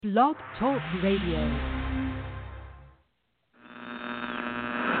Blog Talk Radio.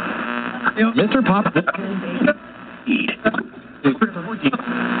 Mr. Pop. The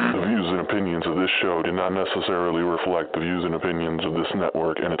views and opinions of this show do not necessarily reflect the views and opinions of this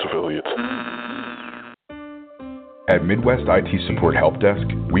network and its affiliates. At Midwest IT Support Help Desk,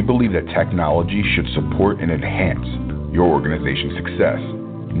 we believe that technology should support and enhance your organization's success,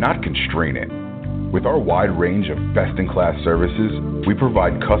 not constrain it. With our wide range of best-in-class services, we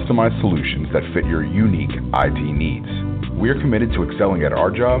provide customized solutions that fit your unique IT needs. We are committed to excelling at our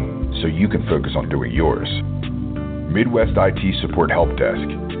job so you can focus on doing yours. Midwest IT Support Help Desk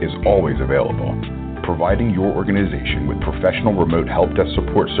is always available, providing your organization with professional remote help desk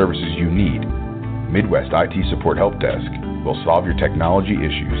support services you need. Midwest IT Support Help Desk will solve your technology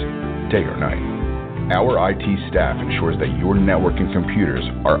issues day or night. Our IT staff ensures that your network and computers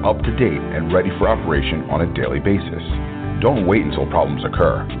are up to date and ready for operation on a daily basis. Don't wait until problems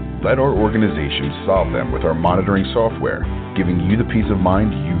occur. Let our organization solve them with our monitoring software, giving you the peace of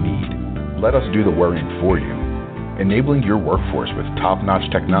mind you need. Let us do the worrying for you. Enabling your workforce with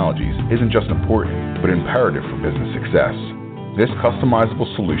top-notch technologies isn't just important, but imperative for business success. This customizable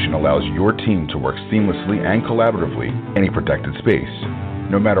solution allows your team to work seamlessly and collaboratively in any protected space.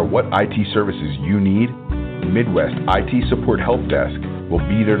 No matter what IT services you need, Midwest IT Support Help Desk will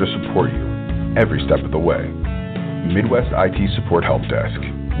be there to support you every step of the way. Midwest IT Support Help Desk.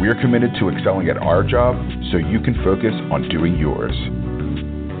 We are committed to excelling at our job so you can focus on doing yours.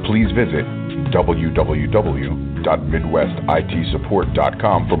 Please visit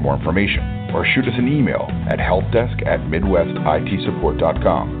www.midwestitsupport.com for more information, or shoot us an email at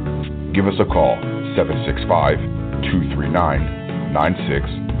helpdesk@midwestitsupport.com. Give us a call,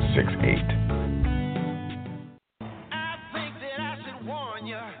 765-239-9668.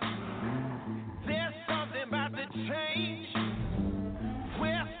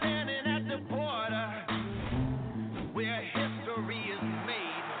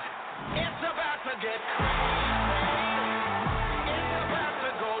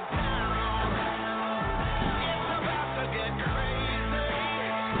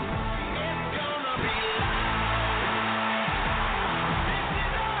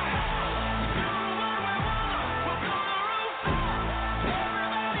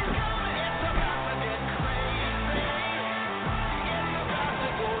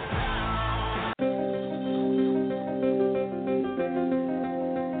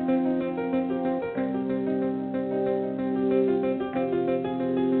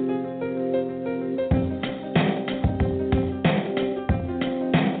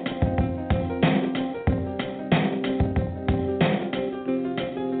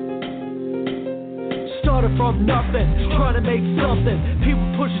 From nothing, trying to make something.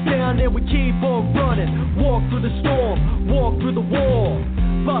 People push us down and we keep on running. Walk through the storm, walk through the wall.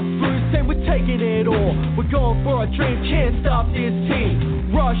 Bust through, say we're taking it all. We're going for our dream, can't stop this team.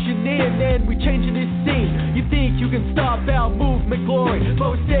 Rushing in and we changing this scene. You think you can stop our movement glory, but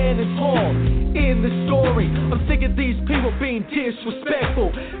we're standing tall in the story. I'm sick of these people being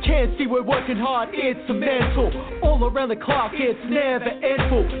disrespectful. Can't see we're working hard, it's a mental. All around the clock, it's never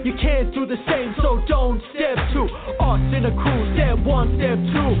endful. You can't do the same, so don't step two. Us in a crew, step one, step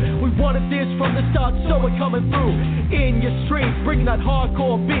two. We wanted this from the start, so we're coming through. In your streets, bringing that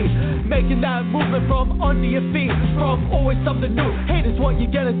hardcore beat. Making that movement from under your feet. From always something new, hate is what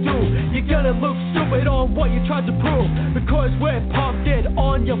you're gonna do. You're gonna look stupid on what you tried to prove. Because we're pumped in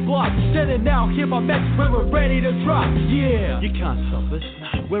on your block. Standing out here by message when we're ready to drop. Yeah. You can't stop us,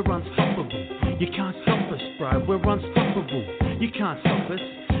 we're unstoppable. You can't stop us, bro, we're unstoppable. You can't stop us,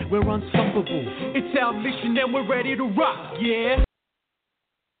 we're unstoppable. It's our mission and we're ready to rock, yeah.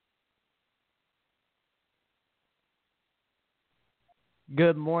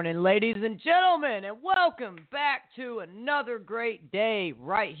 Good morning, ladies and gentlemen, and welcome back to another great day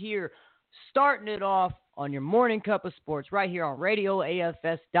right here, starting it off on your morning cup of sports right here on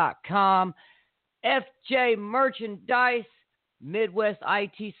RadioAFS.com. FJ Merchandise, Midwest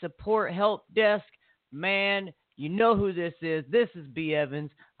IT Support Help Desk. Man, you know who this is. This is B.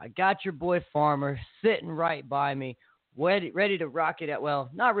 Evans. I got your boy Farmer sitting right by me, ready to rock it out. Well,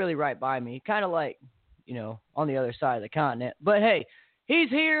 not really right by me, kind of like, on the other side of the continent. But hey,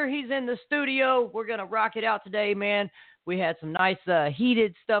 he's here. He's in the studio. We're going to rock it out today, man. We had some nice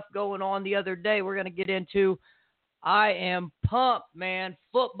heated stuff going on the other day we're going to get into. I am pumped, man.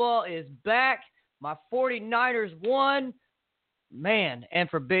 Football is back. My 49ers won. Man, and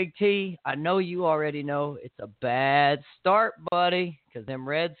for Big T, I know you already know it's a bad start, buddy, because them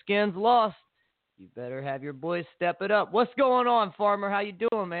Redskins lost. You better have your boys step it up. What's going on, Farmer? How you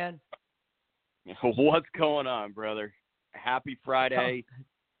doing, man? What's going on, brother? Happy Friday.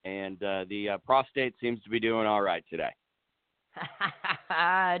 and the prostate seems to be doing all right today.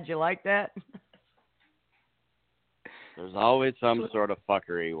 Did you like that? There's always some sort of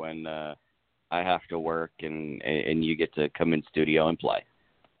fuckery when I have to work and you get to come in studio and play.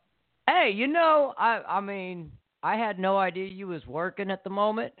 Hey, I mean, I had no idea you was working at the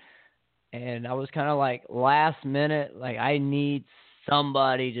moment, and I was kind of like last minute, like I need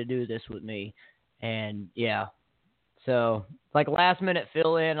somebody to do this with me, and yeah, so like last minute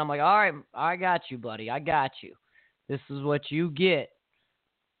fill in. I'm like, all right, I got you, buddy, I got you. This is what you get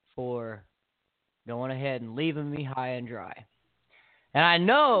for going ahead and leaving me high and dry. And I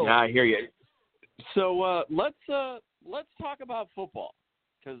know. Yeah, I hear you. So let's talk about football.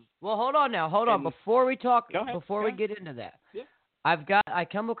 Well, hold on. Before we get into that, yeah. I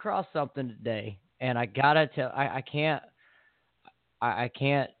come across something today, and I gotta tell. I can't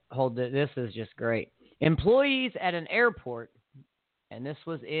hold it. This is just great. Employees at an airport, and this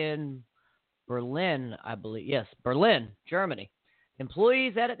was in Berlin, I believe. Yes, Berlin, Germany.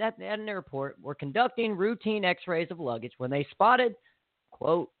 Employees at an airport were conducting routine X-rays of luggage when they spotted,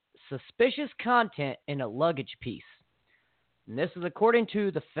 quote, suspicious content in a luggage piece. And this is according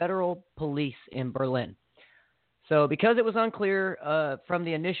to the federal police in Berlin. So because it was unclear from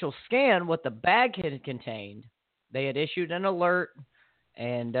the initial scan what the bag had contained, they had issued an alert,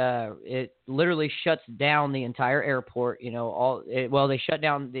 and it literally shuts down the entire airport. They shut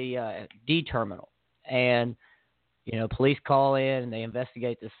down the D terminal, and police call in and they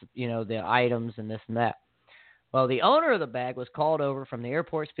investigate this, the items and this and that. Well, the owner of the bag was called over from the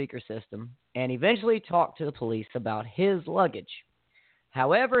airport speaker system and eventually talked to the police about his luggage.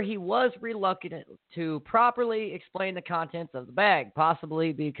 However, he was reluctant to properly explain the contents of the bag,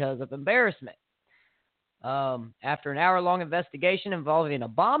 possibly because of embarrassment. After an hour-long investigation involving a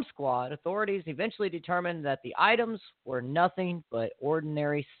bomb squad, authorities eventually determined that the items were nothing but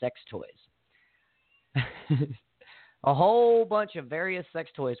ordinary sex toys. A whole bunch of various sex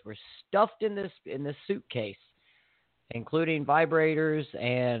toys were stuffed in this suitcase, including vibrators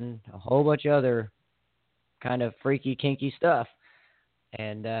and a whole bunch of other kind of freaky, kinky stuff.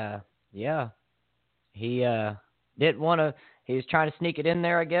 And, he didn't want to, he was trying to sneak it in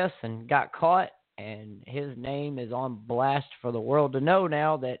there, I guess, and got caught. And his name is on blast for the world to know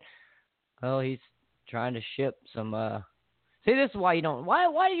now that, well, he's trying to ship some, see, this is why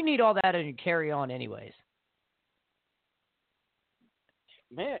why do you need all that and carry on anyways?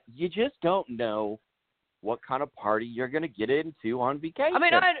 Man, you just don't know what kind of party you're going to get into on vacation. I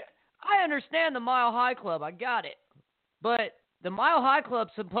mean, I understand the Mile High Club. I got it. But the Mile High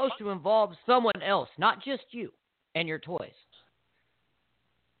Club's supposed to involve someone else, not just you and your toys.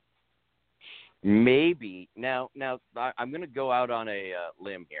 Maybe. Now, I'm going to go out on a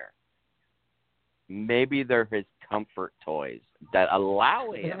limb here. Maybe they're his comfort toys that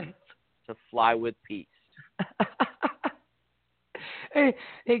allow him to fly with peace.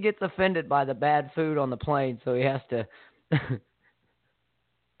 He gets offended by the bad food on the plane, so he has to.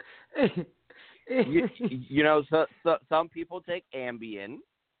 So some people take Ambien.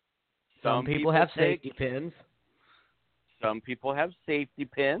 Some people have safety pins. Some people have safety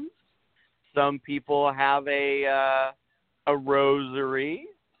pins. Some people have a rosary.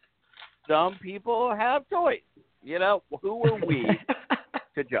 Some people have toys. Who are we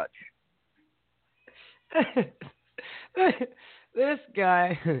to judge? This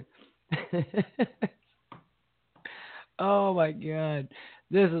guy. Oh my God.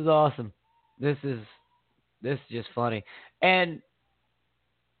 This is awesome. This is just funny. And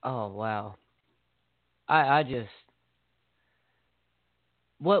oh wow. I just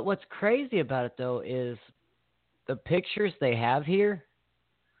what's crazy about it though is the pictures they have here.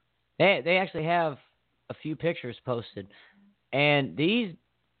 They actually have a few pictures posted, and these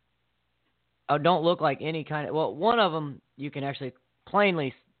don't look like any kind of. Well, one of them you can actually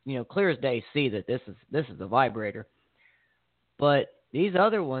plainly, clear as day, see that this is a vibrator. But these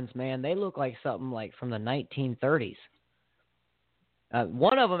other ones, man, they look like something like from the 1930s.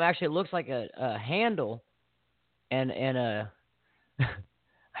 One of them actually looks like a handle, and a.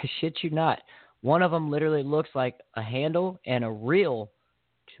 I shit you not. One of them literally looks like a handle and a reel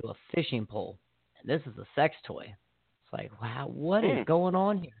to a fishing pole. And this is a sex toy. It's like, wow, what is going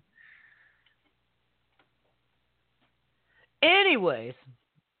on here? Anyways,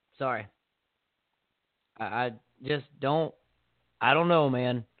 sorry. I just don't, I don't know,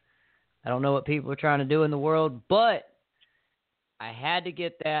 man. I don't know what people are trying to do in the world, but I had to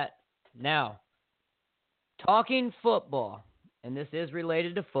get that. Now, talking football, and this is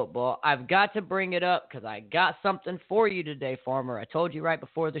related to football, I've got to bring it up because I got something for you today, Farmer. I told you right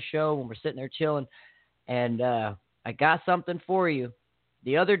before the show when we're sitting there chilling, and I got something for you.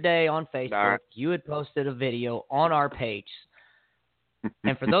 the other day on Facebook, All right. you had posted a video on our page.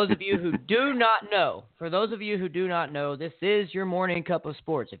 And for those of you who do not know, this is your morning cup of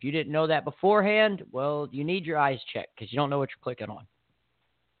sports. If you didn't know that beforehand, well, you need your eyes checked because you don't know what you're clicking on.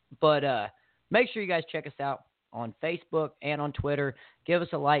 But make sure you guys check us out on Facebook and on Twitter. Give us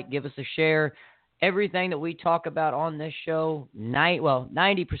a like, give us a share. Everything that we talk about on this show,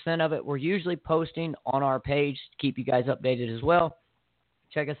 90% of it, we're usually posting on our page to keep you guys updated as well.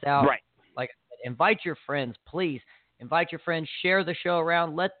 Check us out. Right. Like I said, invite your friends, please. Invite your friends. Share the show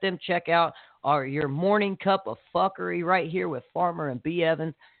around. Let them check out your morning cup of fuckery right here with Farmer and B.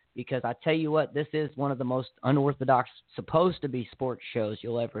 Evans, because I tell you what, this is one of the most unorthodox, supposed to be sports shows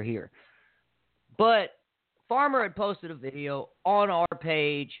you'll ever hear. But Farmer had posted a video on our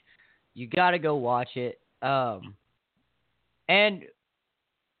page. You got to go watch it. And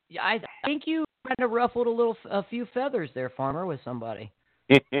I think you kind of ruffled a few feathers there, Farmer, with somebody.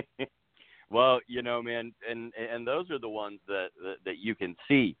 Well, man, and those are the ones that you can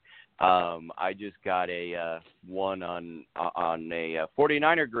see. I just got a one on a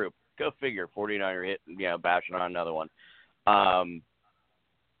 49er group. Go figure, 49er hit, bashing on another one.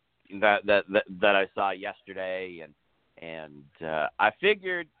 That I saw yesterday, and I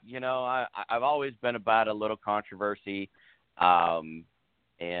figured, I've always been about a little controversy, and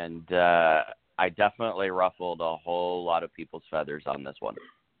I definitely ruffled a whole lot of people's feathers on this one.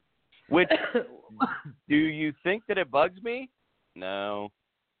 Which, do you think that it bugs me? No.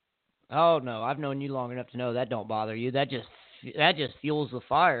 Oh no, I've known you long enough to know that don't bother you. That just fuels the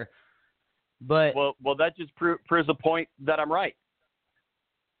fire. But well, that just proves a point that I'm right.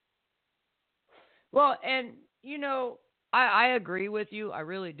 Well, and I agree with you. I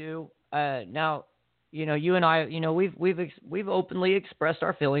really do. Now, you and I, we've openly expressed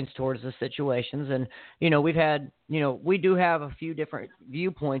our feelings towards the situations, and we've had, we do have a few different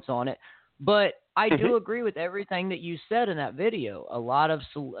viewpoints on it. But I do agree with everything that you said in that video. A lot of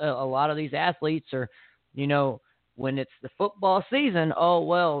these athletes are, when it's the football season, oh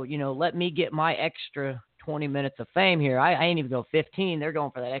well, let me get my extra 20 minutes of fame here. I ain't even go 15. They're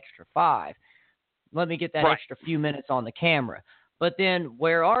going for that extra 5. Let me get that extra few minutes on the camera. But then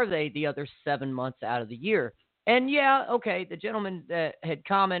where are they the other 7 months out of the year? And yeah, okay, the gentleman that had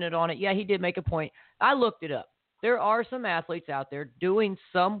commented on it, yeah, he did make a point. I looked it up. There are some athletes out there doing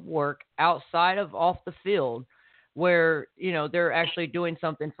some work outside of off the field where, they're actually doing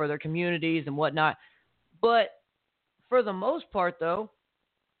something for their communities and whatnot. But for the most part, though,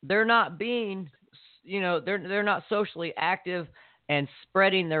 they're not being, they're not socially active and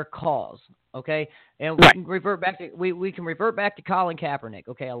spreading their cause. Okay, and we can revert back to we can revert back to Colin Kaepernick.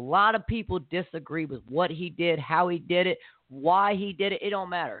 Okay, a lot of people disagree with what he did, how he did it, why he did it. It don't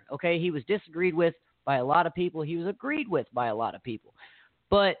matter. Okay, he was disagreed with by a lot of people. He was agreed with by a lot of people.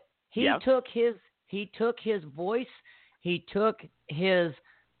 But he took his voice, he took his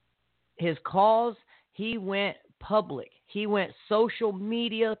cause. He went public. He went social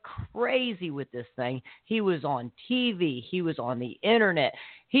media crazy with this thing. He was on TV. He was on the internet.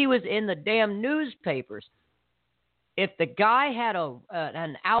 He was in the damn newspapers. If the guy had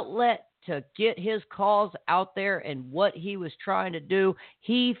an outlet to get his cause out there and what he was trying to do,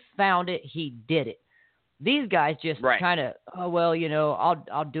 he found it. He did it. These guys just kind of, oh, well,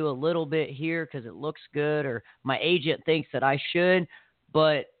 I'll do a little bit here because it looks good, or my agent thinks that I should,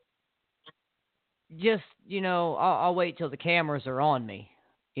 but just, I'll wait till the cameras are on me,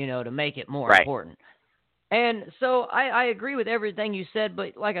 to make it more important. And so I agree with everything you said,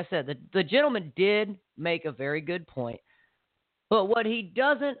 but like I said, the gentleman did make a very good point. But what he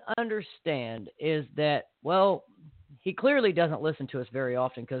doesn't understand is that, well, he clearly doesn't listen to us very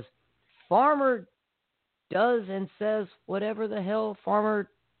often, because Farmer does and says whatever the hell Farmer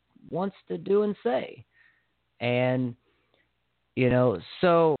wants to do and say. And,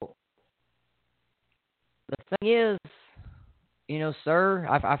 so the thing is, sir,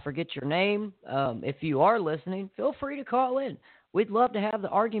 I forget your name. If you are listening, feel free to call in. We'd love to have the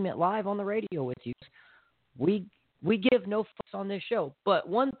argument live on the radio with you. We give no fucks on this show. But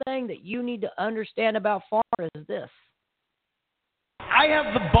one thing that you need to understand about Farmer is this. I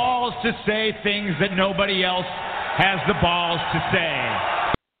have the balls to say things that nobody else has the balls to say.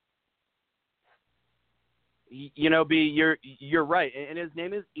 B, you're right, and his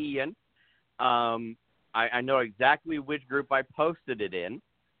name is Ian. I know exactly which group I posted it in,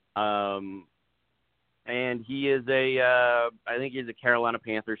 and he is I think he's a Carolina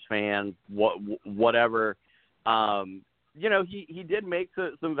Panthers fan. Whatever, he did make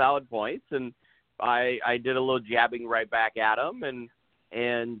some valid points, and I did a little jabbing right back at him, and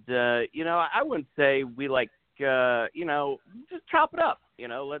I wouldn't say we just chop it up.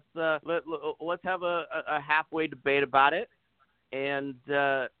 let's have a halfway debate about it. And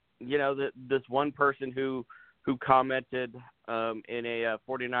this one person who commented in a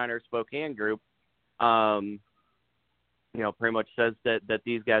 49ers Spokane group, pretty much says that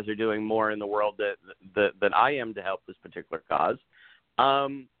these guys are doing more in the world than I am to help this particular cause.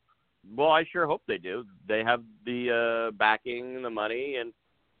 Well, I sure hope they do. They have the backing, the money,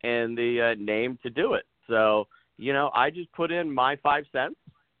 and the name to do it. So, I just put in my 5 cents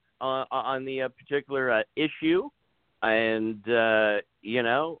on the particular issue, and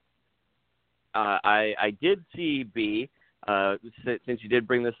I did see, B, since you did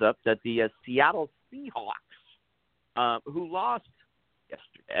bring this up, that the Seattle Seahawks, who lost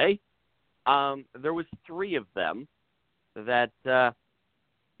yesterday, there was 3 of them that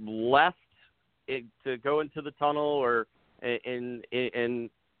left it to go into the tunnel or in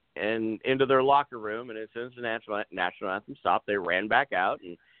into their locker room, and as soon as the national anthem stopped, they ran back out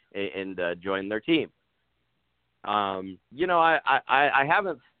and joined their team. I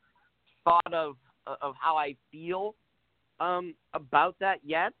haven't thought of how I feel about that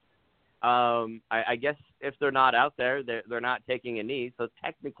yet. I guess if they're not out there, they're not taking a knee, so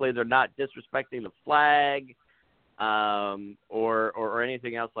technically they're not disrespecting the flag or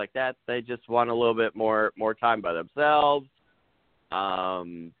anything else like that. They just want a little bit more time by themselves.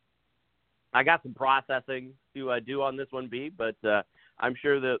 I got some processing to do on this one, B, but I'm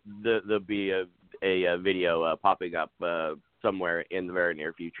sure that there'll be a video popping up somewhere in the very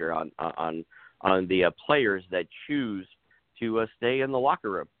near future on the players that choose to stay in the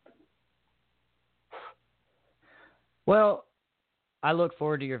locker room. Well, I look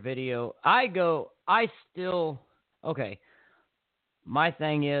forward to your video. Okay. My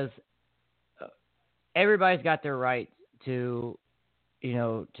thing is, everybody's got their right to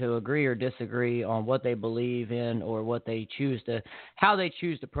agree or disagree on what they believe in or how they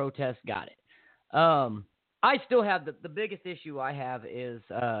choose to protest. Got it. I still have the biggest issue I have is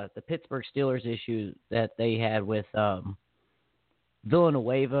the Pittsburgh Steelers issue that they had with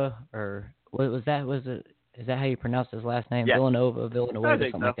Villanueva, or what was that? Is that how you pronounce his last name? Yes. Villanueva,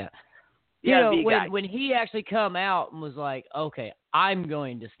 something like that. When he actually come out and was like, okay, I'm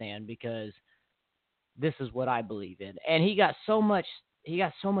going to stand because this is what I believe in. And he got so much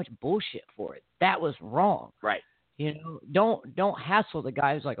bullshit for it. That was wrong. Right. Don't hassle the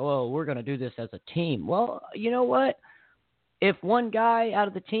guy who's like, oh, we're going to do this as a team. Well, you know what? If one guy out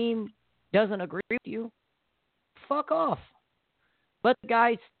of the team doesn't agree with you, fuck off. Let the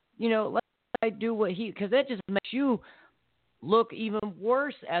guy, let the guy do what because that just makes you look even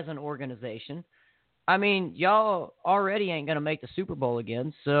worse as an organization. I mean, y'all already ain't going to make the Super Bowl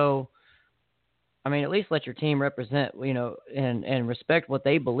again, so I mean, at least let your team represent, and respect what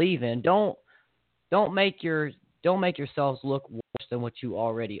they believe in. Don't make yourselves look worse than what you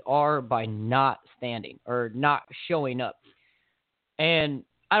already are by not standing or not showing up. And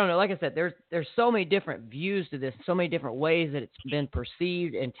I don't know, like I said, there's so many different views to this, so many different ways that it's been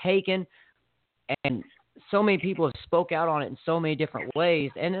perceived and taken, and so many people have spoke out on it in so many different ways.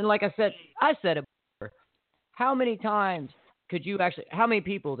 And then, like I said it before, how many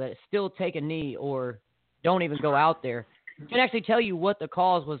people that still take a knee or don't even go out there can actually tell you what the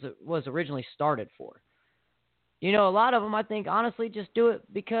cause was originally started for? A lot of them, I think, honestly, just do it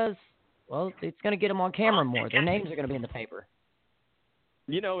because, well, it's going to get them on camera more. Their names are going to be in the paper.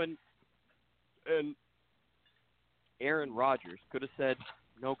 And Aaron Rodgers could have said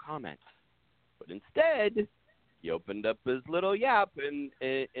no comment, but instead he opened up his little yap,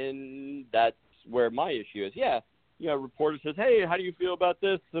 and that's where my issue is. Reporter says, hey, how do you feel about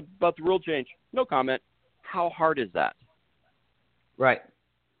this, about the rule change? No comment. How hard is that? Right.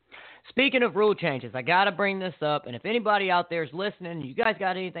 Speaking of rule changes, I got to bring this up, and if anybody out there is listening, you guys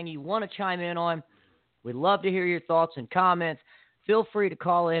got anything you want to chime in on, we'd love to hear your thoughts and comments. Feel free to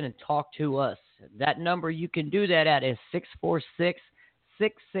call in and talk to us. That number you can do that at is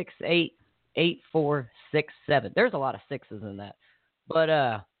 646-668-8467. There's a lot of sixes in that. But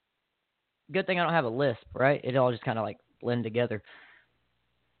good thing I don't have a lisp, right? It all just kind of like blend together.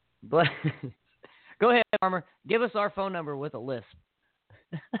 But go ahead, Farmer. Give us our phone number with a lisp.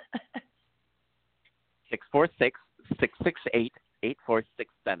 646-668-8467.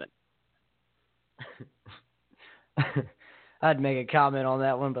 I'd make a comment on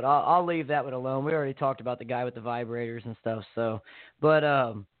that one, but I'll leave that one alone. We already talked about the guy with the vibrators and stuff. So, but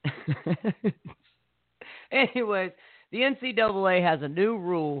anyways, the NCAA has a new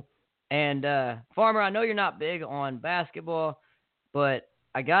rule, and Farmer, I know you're not big on basketball, but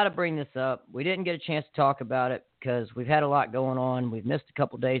I got to bring this up. We didn't get a chance to talk about it because we've had a lot going on. We've missed a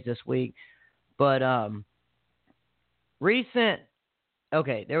couple days this week, but recent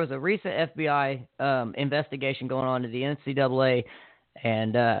okay, there was a recent FBI investigation going on to the NCAA,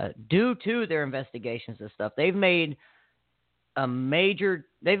 and due to their investigations and stuff, they've had some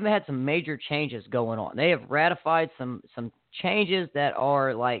major changes going on. They have ratified some changes that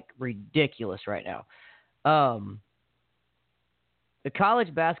are like ridiculous right now. The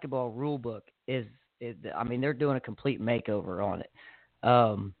college basketball rule book is they're doing a complete makeover on it.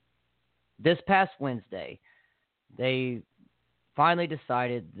 This past Wednesday, they finally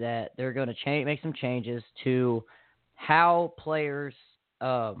decided that they're going to make some changes to how players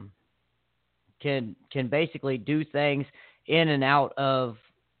can basically do things in and out of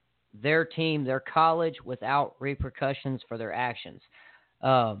their team, their college, without repercussions for their actions.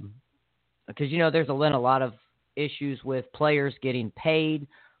 Because, there's been a lot of issues with players getting paid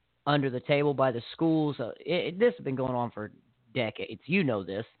under the table by the schools. This has been going on for decades. You know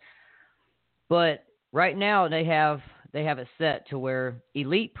this. But right now they have it set to where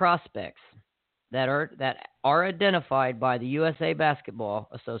elite prospects that are identified by the USA Basketball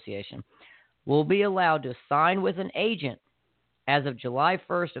Association will be allowed to sign with an agent as of July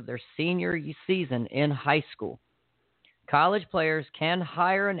 1st of their senior season in high school. College players can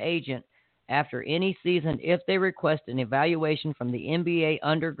hire an agent after any season if they request an evaluation from the NBA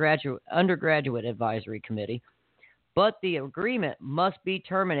undergraduate advisory committee, but the agreement must be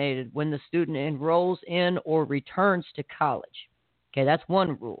terminated when the student enrolls in or returns to college. Okay, that's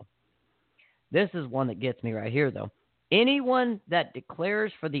one rule. This is one that gets me right here, though. Anyone that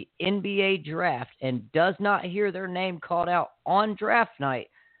declares for the NBA draft and does not hear their name called out on draft night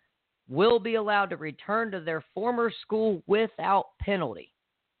will be allowed to return to their former school without penalty.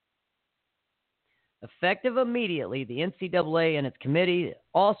 Effective immediately, the NCAA and its committee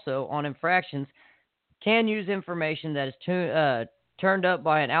also on infractions can use information that is turned up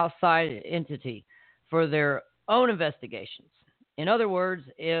by an outside entity for their own investigations. In other words,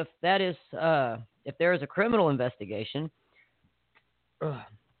 if there is a criminal investigation, then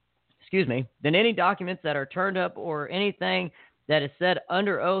any documents that are turned up or anything that is said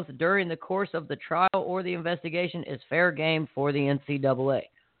under oath during the course of the trial or the investigation is fair game for the NCAA.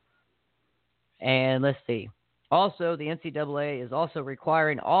 And let's see. Also, the NCAA is also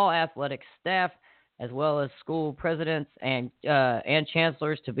requiring all athletic staff, as well as school presidents and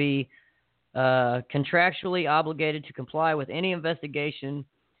chancellors, to be contractually obligated to comply with any investigation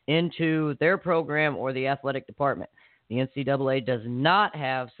into their program or the athletic department. The NCAA does not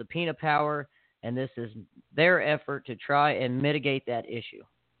have subpoena power, and this is their effort to try and mitigate that issue.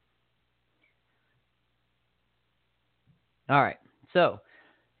 All right, so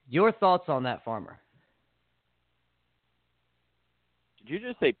your thoughts on that, Farmer? Did you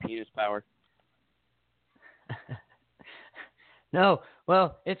just say penis power? No,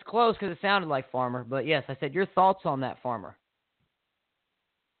 well, it's close because it sounded like Farmer, but yes, I said your thoughts on that, Farmer.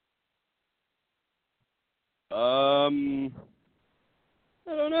 I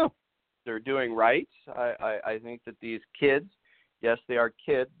don't know. They're doing right. I think that these kids, yes, they are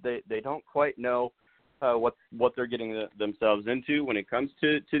kids. They don't quite know what they're getting themselves into when it comes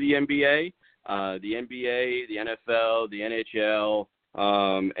to the NBA. The NBA, the NFL, the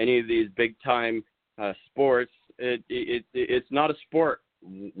NHL, any of these big time sports. It's not a sport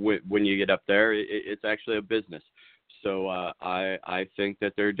when you get up there. It's actually a business. So I think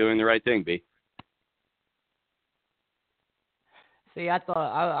that they're doing the right thing, B. See, I thought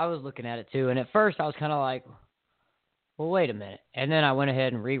I was looking at it too, and at first I was kind of like, well, wait a minute. And then I went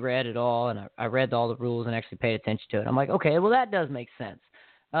ahead and reread it all, and I read all the rules and actually paid attention to it. I'm like, okay, well, that does make sense.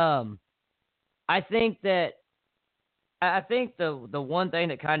 I think the one thing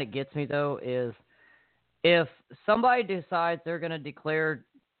that kind of gets me, though, is if somebody decides they're going to declare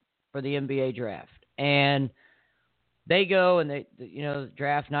for the NBA draft, and they go and the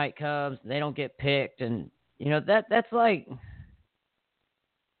draft night comes, and they don't get picked, and that's like.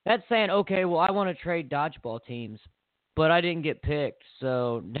 That's saying, okay, well, I want to trade dodgeball teams, but I didn't get picked,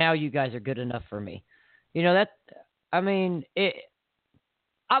 so now you guys are good enough for me. I've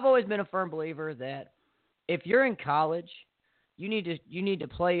always been a firm believer that if you're in college, you need to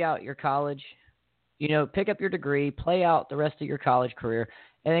play out your college, pick up your degree, play out the rest of your college career,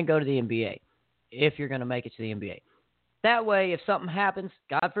 and then go to the NBA if you're going to make it to the NBA. That way, if something happens,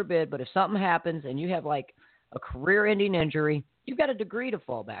 God forbid, but if something happens and you have like a career-ending injury, you've got a degree to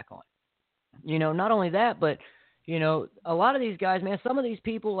fall back on. Not only that, but, a lot of these guys, man, some of these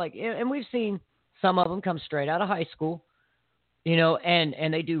people, and we've seen some of them come straight out of high school,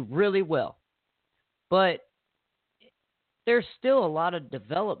 and they do really well. But there's still a lot of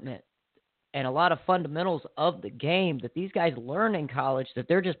development and a lot of fundamentals of the game that these guys learn in college that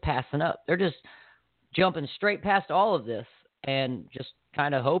they're just passing up. They're just jumping straight past all of this and just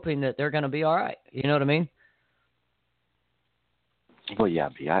kind of hoping that they're going to be all right. You know what I mean? Well, yeah,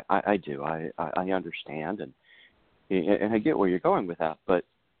 B, I do. I understand, and I get where you're going with that, but,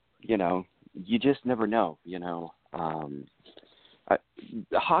 you know, you just never know, you know.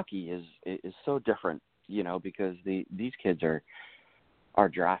 Hockey is so different, you know, because these kids are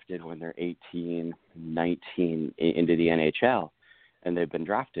drafted when they're 18, 19 into the NHL, and they've been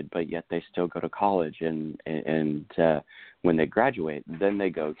drafted, but yet they still go to college, and when they graduate, then they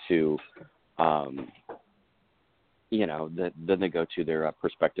go to, you know, then they go to their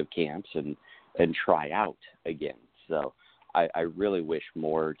prospective camps and try out again. So I really wish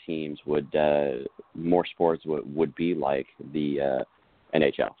more teams more sports would be like the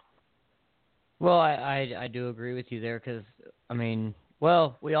NHL. Well, I do agree with you there because, I mean,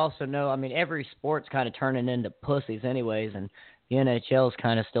 well, we also know, I mean, every sport's kind of turning into pussies anyways, and the NHL's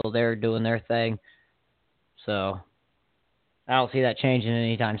kind of still there doing their thing. So I don't see that changing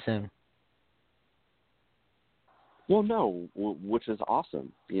anytime soon. Well, no, which is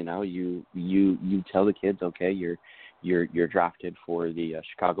awesome. You know, you tell the kids, okay, you're drafted for the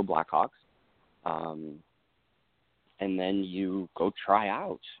Chicago Blackhawks, and then you go try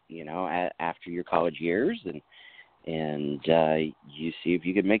out, you know, after your college years, and you see if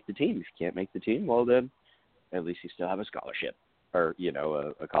you can make the team. If you can't make the team, well, then at least you still have a scholarship or, you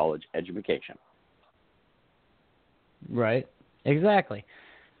know, a college education. Right. Exactly.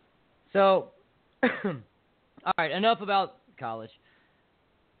 So, all right, enough about college.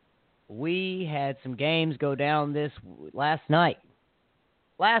 We had some games go down last night.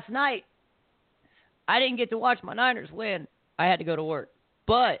 Last night, I didn't get to watch my Niners win. I had to go to work.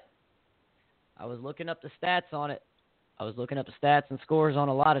 But I was looking up the stats on it. I was looking up the stats and scores on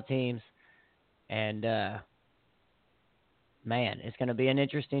a lot of teams. And, man, it's going to be an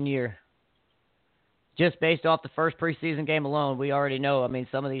interesting year. Just based off the first preseason game alone, we already know, I mean,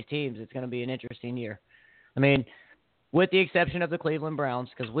 some of these teams, it's going to be an interesting year. I mean, with the exception of the Cleveland Browns,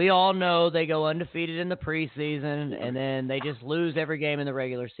 because we all know they go undefeated in the preseason and then they just lose every game in the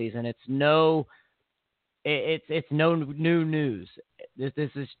regular season. It's no new news. This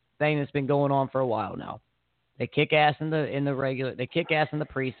is thing that's been going on for a while now. They kick ass in the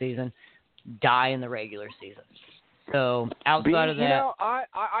preseason, die in the regular season. So outside of that, you know, I'm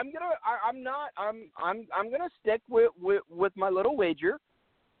gonna stick with my little wager.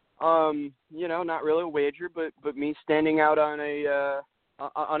 You know, not really a wager, but me standing out on a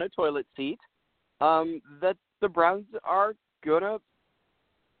toilet seat. That the Browns are gonna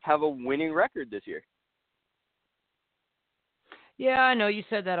have a winning record this year. Yeah, I know you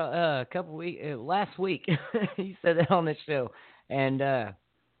said that last week. You said that on this show, and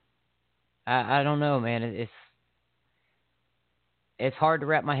I don't know, man. It's hard to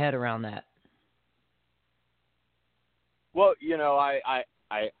wrap my head around that. Well, you know, I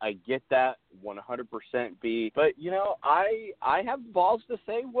get that 100% B, but you know, I have balls to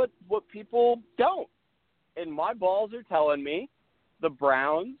say what people don't, and my balls are telling me the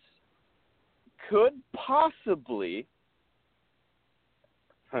Browns could possibly.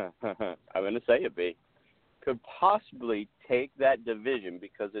 I'm going to say it, B. Could possibly take that division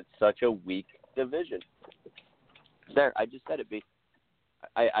because it's such a weak division. There, I just said it, B.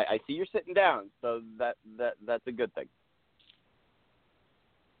 I see you're sitting down, so that's a good thing.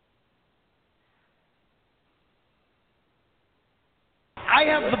 I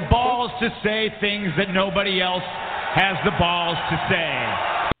have the balls to say things that nobody else has the balls to say.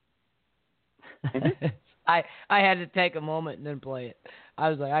 I had to take a moment and then play it. I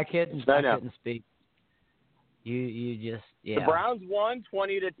was like, I couldn't speak. You just, yeah. The Browns won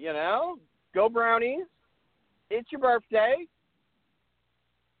 20 to, you know, go Brownies. It's your birthday.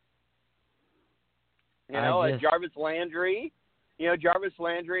 You know, Jarvis Landry. You know, Jarvis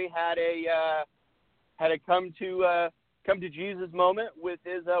Landry had a come to Jesus moment with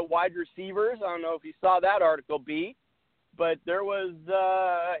his wide receivers. I don't know if you saw that article, B, but there was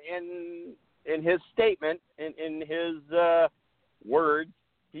in his statement, in his words,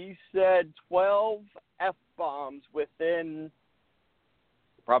 he said 12 F-bombs within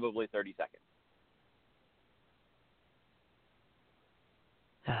probably 30 seconds.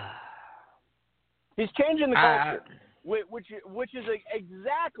 He's changing the culture, which is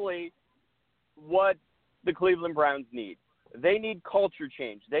exactly what the Cleveland Browns need. They need culture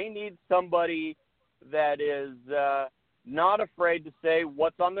change. They need somebody that is not afraid to say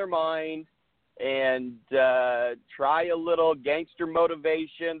what's on their mind and try a little gangster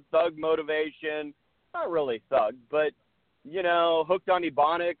motivation, thug motivation. Not really thug, but, you know, hooked on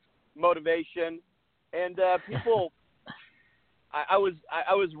Ebonics motivation. And people, I was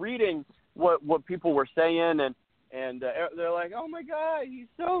reading what people were saying, And they're like, "Oh my God, he's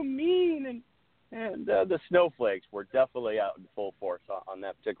so mean!" And the snowflakes were definitely out in full force on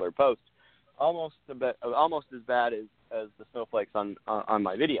that particular post, almost as bad as the snowflakes on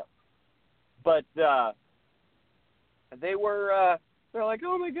my video. But they're like,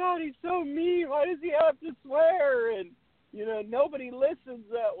 "Oh my God, he's so mean! Why does he have to swear?" And nobody listens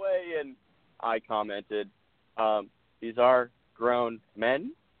that way. And I commented, "These are grown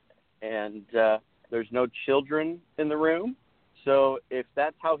men, and there's no children in the room. So if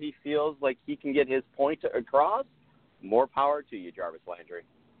that's how he feels like he can get his point across, more power to you, Jarvis Landry."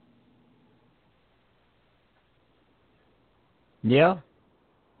 Yeah.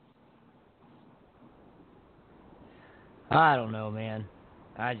 I don't know, man.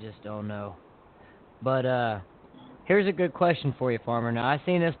 I just don't know. But here's a good question for you, Farmer. Now, I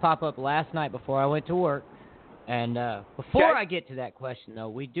seen this pop up last night before I went to work. And before I get to that question, though,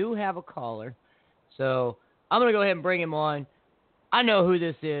 we do have a caller. So I'm going to go ahead and bring him on. I know who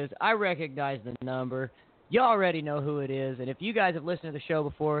this is. I recognize the number. You already know who it is. And if you guys have listened to the show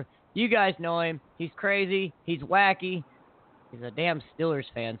before, you guys know him. He's crazy. He's wacky. He's a damn Steelers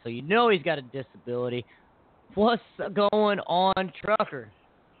fan, so you know he's got a disability. What's going on, Trucker?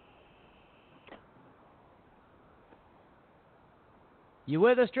 You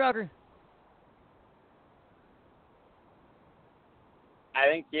with us, Trucker? I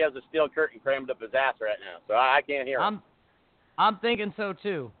think he has a steel curtain crammed up his ass right now, so I can't hear him. I'm thinking so,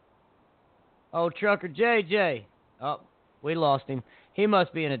 too. Oh, Trucker JJ. Oh, we lost him. He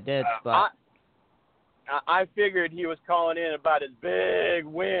must be in a dead spot. I figured he was calling in about his big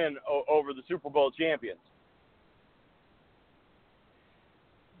win over the Super Bowl champions.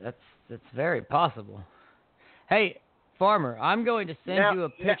 That's very possible. Hey, Farmer, I'm going to send you a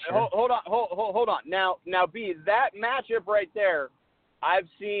picture. Hold on. Now, B, that matchup right there, I've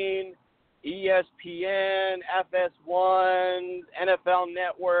seen ESPN, FS1, NFL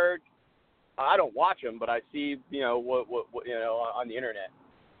Network. I don't watch them, but I see, what on the internet.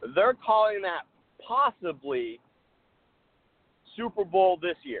 They're calling that possibly Super Bowl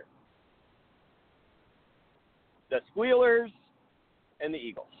this year. The Squealers and the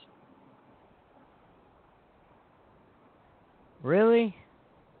Eagles. Really?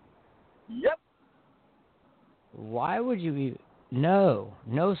 Yep. Why would you be... No,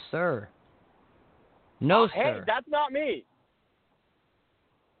 sir. No, sir. Hey, that's not me.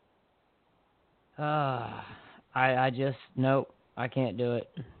 Nope, I can't do it.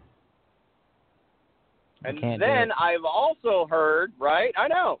 And then I've also heard, right? I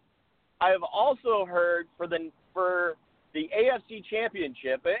know. I've also heard for the AFC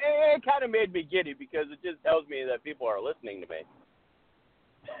Championship, it kind of made me giddy because it just tells me that people are listening to me.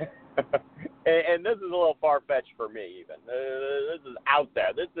 and this is a little far-fetched for me even. This is out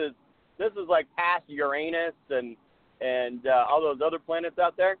there. This is like past Uranus and all those other planets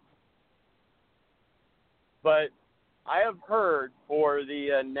out there. But I have heard for the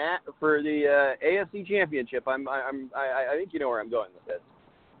AFC Championship, I think you know where I'm going with this,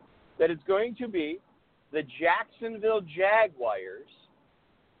 that it's going to be the Jacksonville Jaguars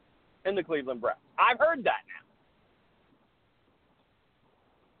and the Cleveland Browns. I've heard that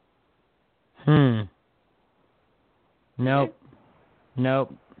now.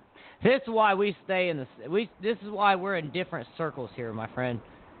 Nope. This is why we stay in this is why we're in different circles here, my friend.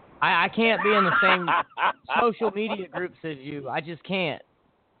 I can't be in the same social media groups as you. I just can't.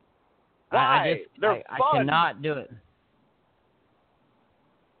 Why? They're fun. I cannot do it.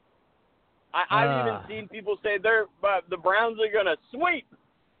 I've even seen people say the Browns are going to sweep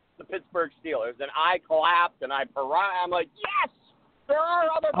the Pittsburgh Steelers, and I clapped and I'm like, yes, there are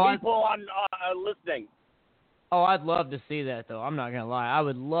other people on listening. Oh, I'd love to see that, though. I'm not going to lie. I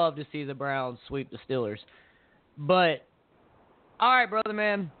would love to see the Browns sweep the Steelers. But, all right, brother,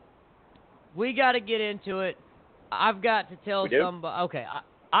 man, we got to get into it. I've got to tell somebody. Okay,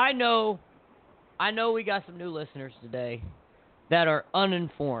 I know we got some new listeners today that are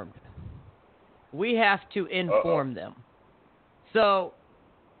uninformed. We have to inform them. So,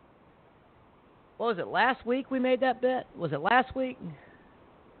 what was it, last week we made that bet? Was it last week?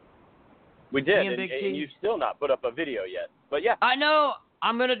 We did, and you've still not put up a video yet. But, yeah. I know.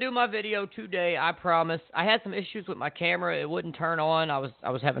 I'm going to do my video today, I promise. I had some issues with my camera. It wouldn't turn on. I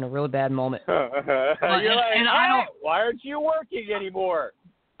was having a really bad moment. You're why aren't you working anymore?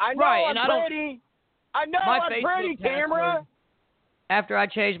 I know I'm pretty. I know I'm pretty, camera. After I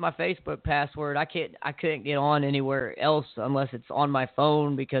changed my Facebook password, I couldn't get on anywhere else unless it's on my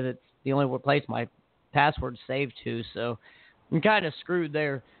phone because it's the only place my password's saved to. So I'm kind of screwed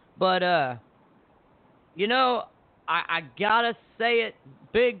there. But I gotta say it,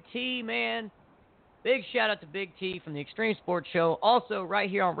 Big T, man. Big shout out to Big T from the Extreme Sports Show. Also, right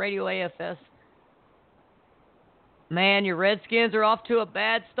here on Radio AFS. Man, your Redskins are off to a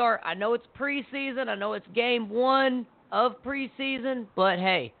bad start. I know it's preseason. I know it's game 1 of preseason. But,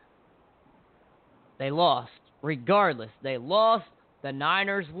 hey, they lost. Regardless, they lost. The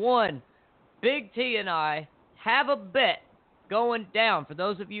Niners won. Big T and I have a bet going down. For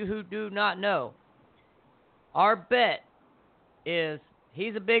those of you who do not know, our bet is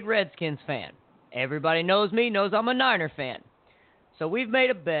he's a big Redskins fan. Everybody knows me, knows I'm a Niner fan. So we've made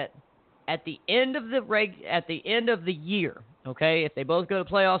a bet at the end of the year, okay? If they both go to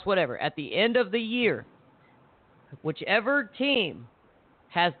playoffs, whatever. At the end of the year, whichever team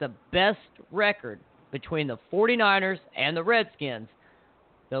has the best record between the 49ers and the Redskins,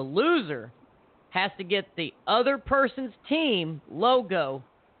 the loser has to get the other person's team logo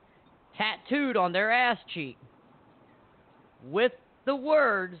tattooed on their ass cheek with the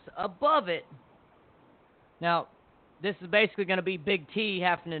words above it. Now, this is basically going to be Big T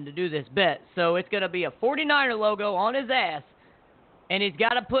having to do this bet. So it's going to be a 49er logo on his ass, and he's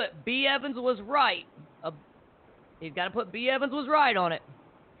got to put B. Evans was right. He's got to put B. Evans was right on it.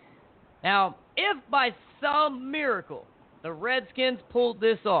 Now, if by some miracle the Redskins pulled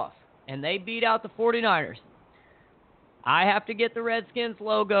this off and they beat out the 49ers, I have to get the Redskins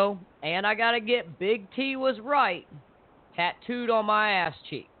logo, and I got to get Big T was right tattooed on my ass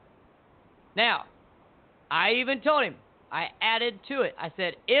cheek. Now, I even told him, I added to it, I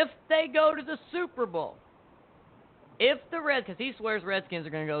said, if they go to the Super Bowl, because he swears Redskins are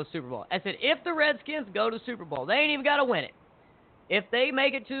going to go to the Super Bowl. I said, if the Redskins go to the Super Bowl, they ain't even got to win it. If they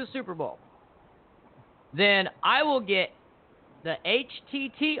make it to the Super Bowl, then I will get the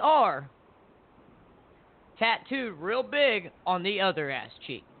HTTR tattooed real big on the other ass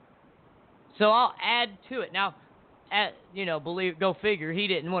cheek. So I'll add to it. Now, go figure, he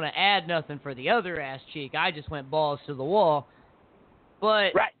didn't want to add nothing for the other ass cheek. I just went balls to the wall.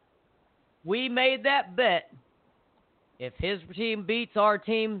 But right. We made that bet. If his team beats our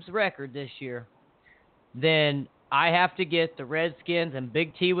team's record this year, then I have to get the Redskins, and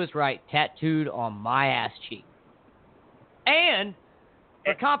Big T was right, tattooed on my ass cheek. And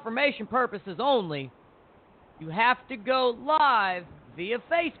for confirmation purposes only, you have to go live via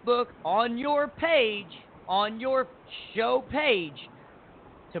Facebook on your page, on your show page,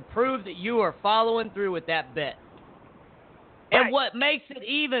 to prove that you are following through with that bet. Right. And what makes it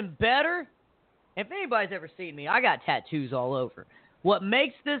even better, if anybody's ever seen me, I got tattoos all over. What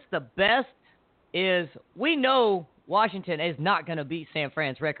makes this the best is we know Washington is not going to beat San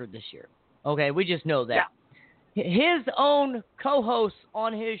Fran's record this year. Okay, we just know that. Yeah. His own co-host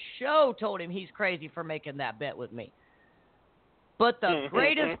on his show told him he's crazy for making that bet with me. But the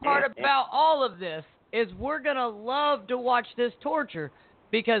greatest part about all of this is we're going to love to watch this torture,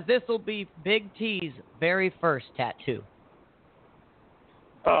 because this will be Big T's very first tattoo.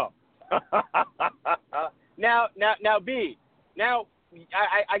 Oh. Now, B,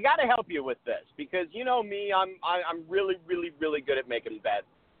 I got to help you with this, because you know me, I'm really, really, really good at making bets.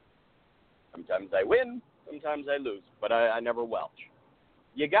 Sometimes I win, sometimes I lose, but I never welch.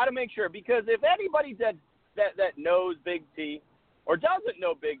 You got to make sure, because if anybody that knows Big T or doesn't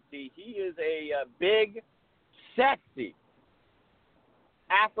know Big T, he is a big, sexy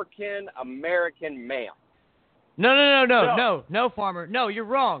African American male. No, Farmer. No, you're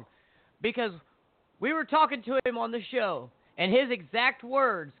wrong. Because we were talking to him on the show, and his exact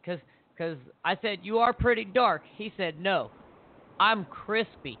words, because I said, you are pretty dark. He said, no, I'm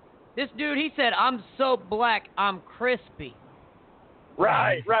crispy. This dude, he said, I'm so black, I'm crispy.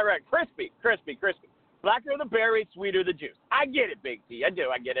 Right. Crispy. Blacker the berry, sweeter the juice. I get it, Big T. I do.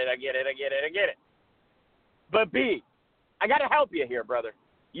 I get it. But B, I got to help you here, brother.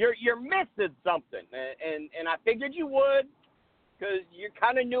 You're missing something, and I figured you would, because you're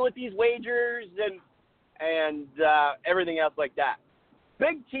kind of new at these wagers and everything else like that.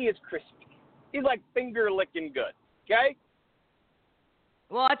 Big T is crispy. He's like finger licking good. Okay.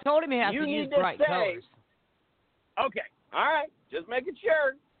 Well, I told him he has to use bright colors. Okay. All right. Just making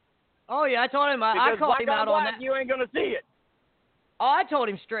sure. Oh yeah, I told him. I called him out on that. You ain't gonna see it. Oh, I told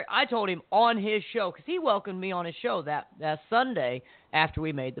him straight. I told him on his show, because he welcomed me on his show that Sunday after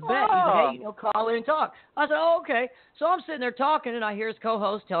we made the bet. Oh. He said, hey, call in and talk. I said, oh, okay. So I'm sitting there talking, and I hear his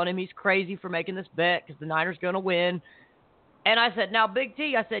co-host telling him he's crazy for making this bet because the Niners going to win. And I said, now, Big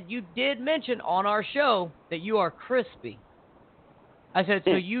T, I said, you did mention on our show that you are crispy. I said,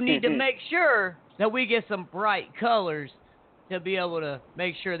 so you need to make sure that we get some bright colors to be able to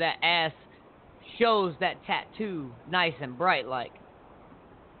make sure that ass shows that tattoo nice and bright like.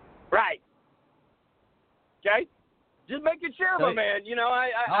 Right. Okay? Just making sure, my man. You know, I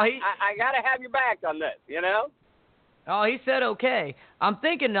got to have your back on this, you know? Oh, he said okay. I'm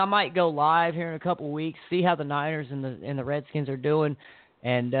thinking I might go live here in a couple of weeks, see how the Niners and the Redskins are doing,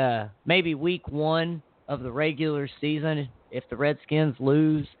 and maybe week 1 of the regular season, if the Redskins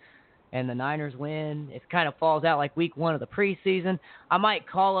lose and the Niners win, it kind of falls out like week 1 of the preseason. I might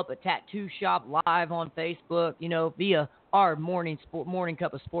call up a tattoo shop live on Facebook, you know, via our Morning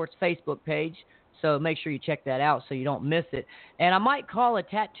Cup of Sports Facebook page. So make sure you check that out so you don't miss it. And I might call a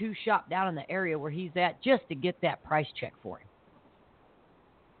tattoo shop down in the area where he's at just to get that price check for him.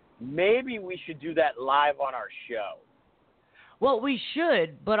 Maybe we should do that live on our show. Well, we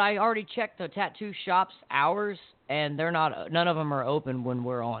should, but I already checked the tattoo shop's hours, and none of them are open when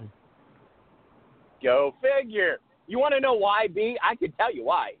we're on. Go figure. You want to know why, B? I could tell you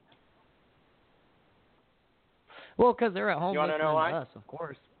why. Well, because they're at home you listening know why? to us, of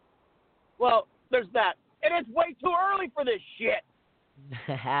course. Well, there's that. And it's way too early for this shit.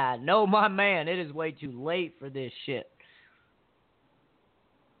 No, my man, it is way too late for this shit.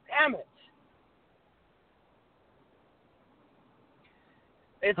 Damn it.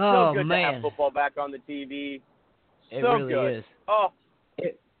 It's so good to have football back on the TV. It so really good. is. Oh,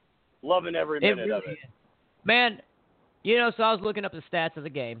 loving every minute of it. Is. Man, you know, so I was looking up the stats of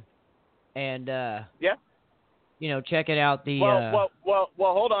the game, and yeah, you know, checking out the. Well,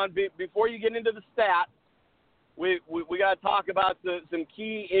 hold on. Before you get into the stats, we got to talk about some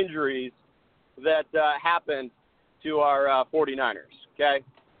key injuries that happened to our 49ers. Okay.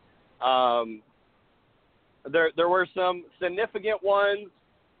 There were some significant ones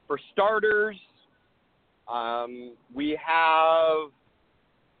for starters. We have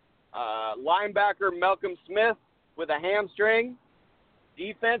linebacker Malcolm Smith with a hamstring.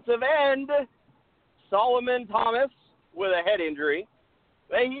 Defensive end Solomon Thomas with a head injury.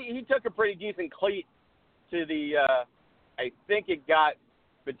 He took a pretty decent cleat to the. I think it got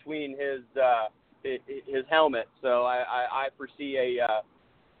between his helmet, so I foresee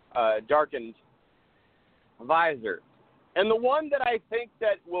a darkened visor. And the one that I think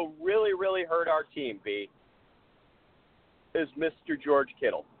that will really, really hurt our team, B, is Mr. George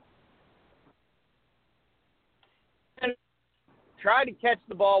Kittle. And tried to catch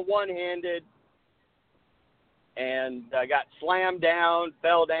the ball one-handed and got slammed down,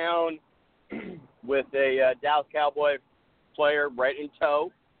 fell down with a Dallas Cowboy player right in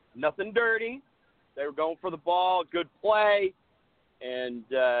tow. Nothing dirty. They were going for the ball, good play, and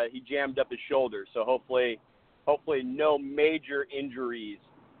he jammed up his shoulder. So hopefully no major injuries,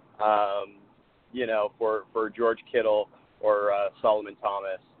 you know, for George Kittle or Solomon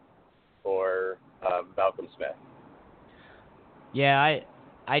Thomas or Malcolm Smith. Yeah,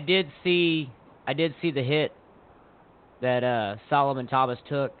 I did see the hit that Solomon Thomas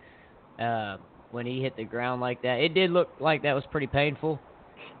took when he hit the ground like that. It did look like that was pretty painful,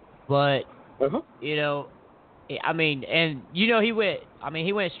 but you know. I mean, and you know he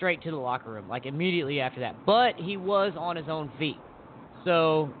went straight to the locker room, like immediately after that. But he was on his own feet,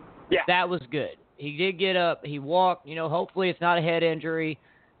 so that was good. He did get up, he walked. You know, hopefully it's not a head injury.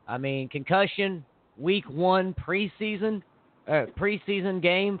 I mean, concussion, week 1 preseason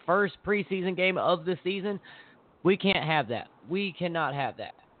game, first preseason game of the season. We can't have that. We cannot have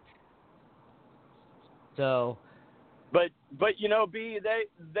that. So, but you know, B,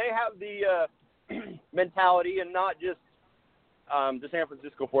 they have the mentality, and not just the San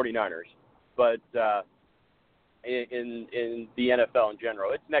Francisco 49ers, but in the NFL in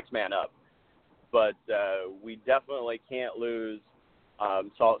general. It's next man up. But we definitely can't lose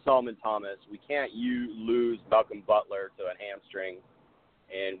Solomon Thomas. We can't lose Malcolm Butler to a hamstring.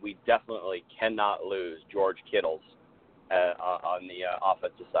 And we definitely cannot lose George Kittle on the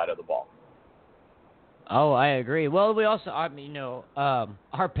offensive side of the ball. Oh, I agree. Well, we also, I mean, you know,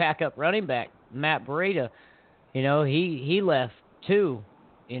 our backup running back, Matt Breida, you know, he left too,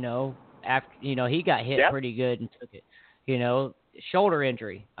 you know, after, you know, he got hit pretty good and took it, you know, shoulder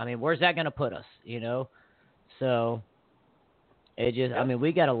injury. I mean, where's that going to put us, you know? So it just, I mean,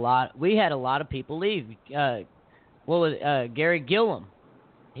 we had a lot of people leave. Gary Gillum,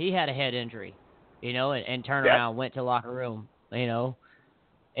 he had a head injury, you know, and turned around, went to locker room, you know.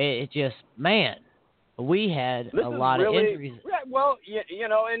 It just, man. We had a lot of injuries. Well, you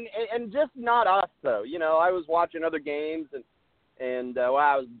know, and just not us though. You know, I was watching other games and while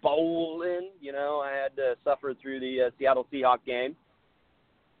I was bowling, you know, I had to suffer through the Seattle Seahawks game,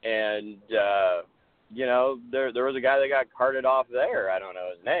 and you know, there was a guy that got carted off there. I don't know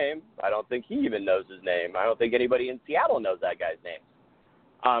his name. I don't think he even knows his name. I don't think anybody in Seattle knows that guy's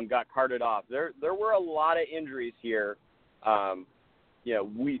name. Got carted off. There were a lot of injuries here. You know,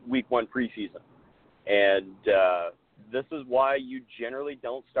 week 1 preseason. And this is why you generally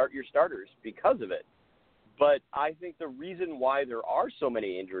don't start your starters because of it. But I think the reason why there are so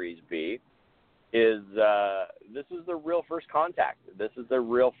many injuries, B, is this is their real first contact. This is their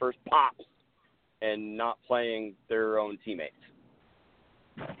real first pops and not playing their own teammates.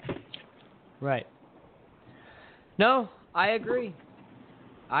 Right. No, I agree.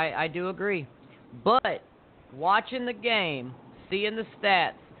 I do agree. But watching the game, seeing the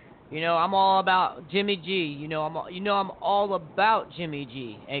stats, I'm all about Jimmy G. I'm all about Jimmy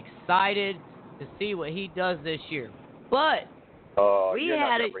G. Excited to see what he does this year. But you're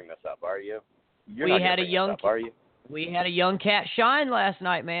not going to bring this up, are you? We had a young cat shine last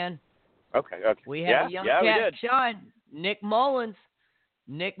night, man. Okay. We had a young cat shine. Nick Mullins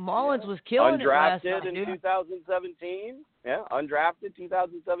was killing it last night, Undrafted in 2017. Yeah, undrafted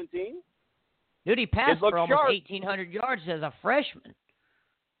 2017. Dude, he passed for almost 1,800 yards as a freshman.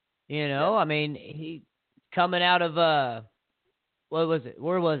 I mean, he coming out of what was it?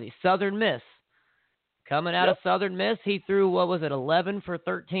 Where was he? Southern Miss. Coming out of Southern Miss, he threw 11 for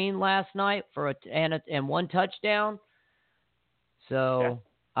 13 last night and one touchdown. So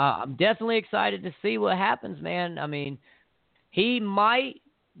I'm definitely excited to see what happens, man. I mean, we might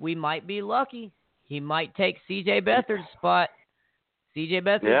be lucky. He might take C.J. Beathard's spot. C.J.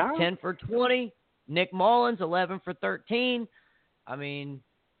 Beathard, 10 for 20. Nick Mullins, 11 for 13. I mean,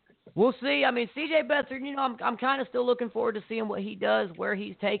 we'll see. I mean, C.J. Beathard, I'm kind of still looking forward to seeing what he does, where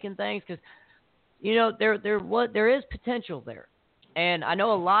he's taking things, because, there is potential there. And I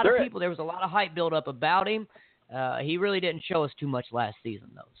know a lot of people, there was a lot of hype built up about him. He really didn't show us too much last season,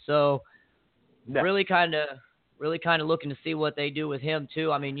 though. So, really kind of looking to see what they do with him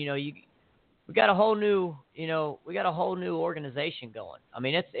too. I mean, we got a whole new organization going. I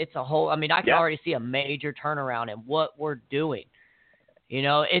mean, it's a whole. I mean, I can already see a major turnaround in what we're doing.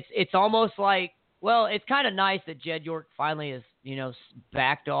 It's almost like, well, it's kind of nice that Jed York finally has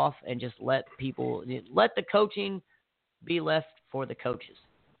backed off and just let the coaching be left for the coaches.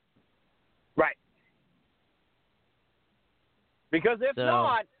 Right. Because if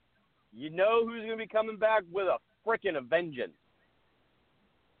not, who's going to be coming back with a freaking vengeance.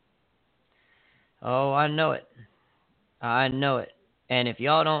 Oh, I know it. And if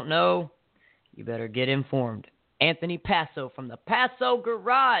y'all don't know, you better get informed. Anthony Passo from the Passo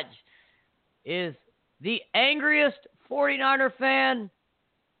Garage is the angriest 49er fan,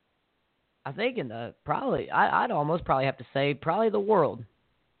 I think, I'd almost probably have to say probably the world.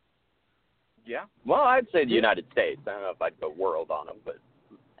 Yeah. Well, I'd say the United States. I don't know if I'd go world on them, but.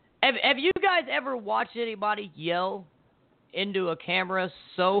 Have you guys ever watched anybody yell into a camera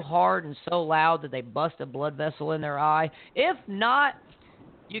so hard and so loud that they bust a blood vessel in their eye? If not,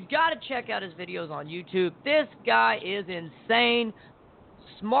 you got to check out his videos on YouTube. This guy is insane.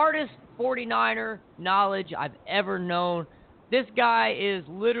 Smartest 49er knowledge I've ever known. This guy is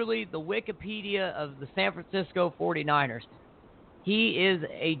literally the Wikipedia of the San Francisco 49ers. He is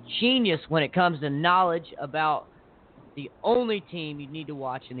a genius when it comes to knowledge about the only team you need to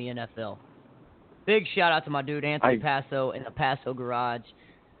watch in the NFL. Big shout out to my dude Anthony Passo in the Passo Garage.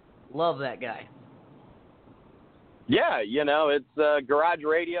 Love that guy. Yeah, it's garage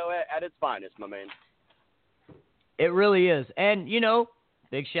radio at its finest, my man. It really is. And,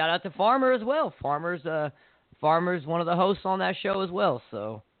 big shout out to Farmer as well. Farmer's one of the hosts on that show as well,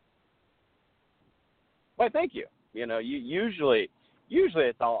 so. Well, thank you. Usually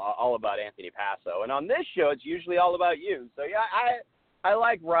it's all about Anthony Passo, and on this show it's usually all about you. So yeah, I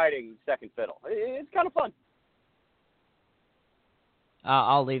like riding second fiddle. It's kind of fun.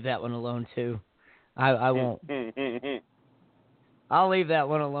 I'll leave that one alone too. I won't. I'll leave that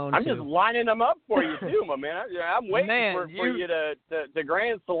one alone. I'm just lining them up for you too, my man. I'm waiting for you to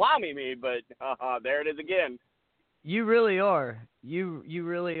grand salami me, but there it is again. You really are. You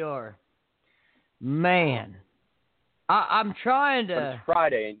really are, man. I'm trying to. But it's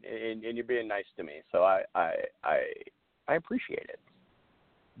Friday, and you're being nice to me, so I appreciate it.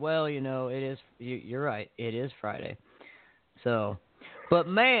 Well, it is. You're right. It is Friday. So, but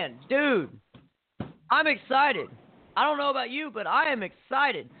man, dude, I'm excited. I don't know about you, but I am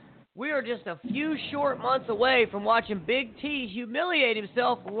excited. We are just a few short months away from watching Big T humiliate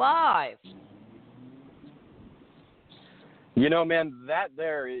himself live. Man, that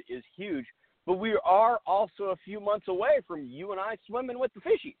there is huge. But we are also a few months away from you and I swimming with the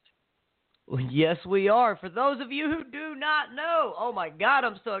fishies. Well, yes, we are. For those of you who do not know, oh my God,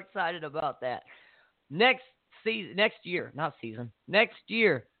 I'm so excited about that. Next year,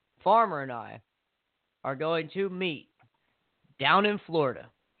 Farmer and I are going to meet down in Florida,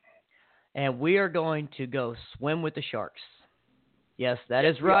 and we are going to go swim with the sharks. Yes, that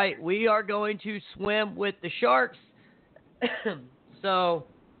is right. We are going to swim with the sharks. So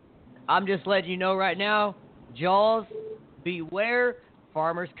I'm just letting you know right now, Jaws, beware.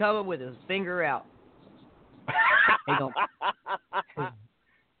 Farmer's coming with his finger out. Yeah,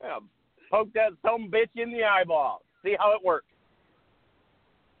 poke that some bitch in the eyeball. See how it works.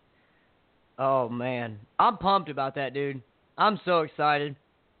 Oh, man. I'm pumped about that, dude. I'm so excited.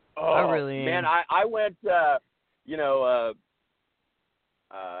 Oh, I really am. Man, I went, have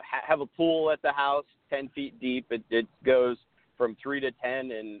a pool at the house, 10 feet deep. It goes from 3 to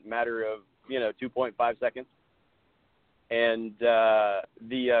 10 in a matter of, 2.5 seconds. And the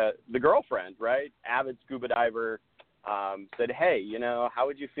girlfriend, right, avid scuba diver, said, hey, how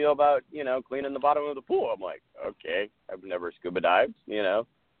would you feel about, cleaning the bottom of the pool? I'm like, okay, I've never scuba dived,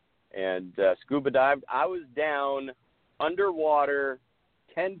 and scuba dived. I was down underwater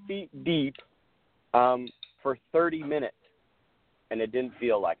 10 feet deep for 30 minutes, and it didn't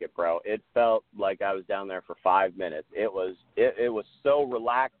feel like it, bro. It felt like I was down there for 5 minutes. It was so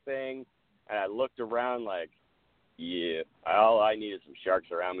relaxing, and I looked around like, yeah, all I need is some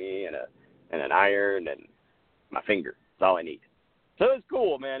sharks around me and an iron and my finger. That's all I need. So it was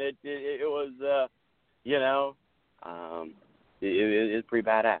cool, man. It was, it was pretty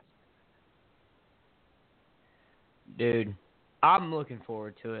badass. Dude, I'm looking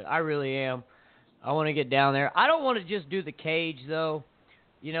forward to it. I really am. I want to get down there. I don't want to just do the cage, though.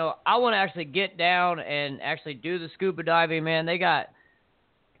 I want to actually get down and actually do the scuba diving, man.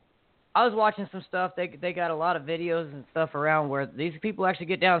 I was watching some stuff. They got a lot of videos and stuff around where these people actually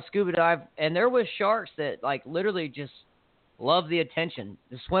get down and scuba dive, and they're with sharks that, like, literally just love the attention.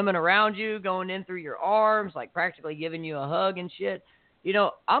 Just swimming around you, going in through your arms, like practically giving you a hug and shit.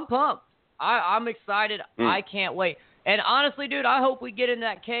 I'm pumped. I'm excited. I can't wait. And honestly, dude, I hope we get in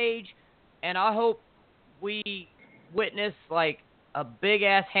that cage, and I hope we witness, like, a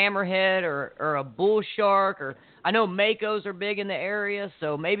big-ass hammerhead or a bull shark. Or I know makos are big in the area,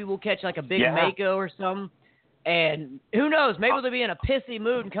 so maybe we'll catch, like, a big mako or something. And who knows, maybe they'll be in a pissy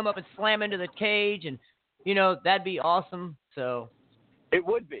mood and come up and slam into the cage, and, that'd be awesome. So it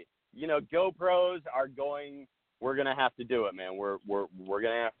would be. GoPros are going – we're going to have to do it, man. We're going to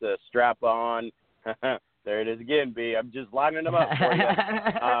have to strap on – there it is again, B. I'm just lining them up for you.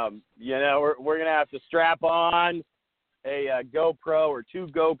 We're going to have to strap on a GoPro or 2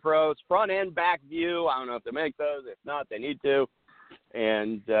 GoPros, front and back view. I don't know if they make those. If not, they need to.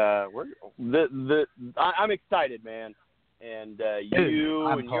 And I'm excited, man. And you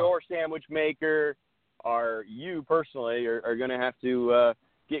and your sandwich maker you personally are going to have to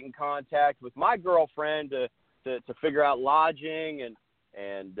get in contact with my girlfriend to figure out lodging and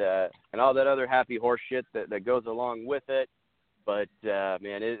all that other happy horse shit that goes along with it. But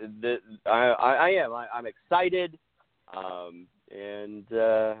man, I'm excited, and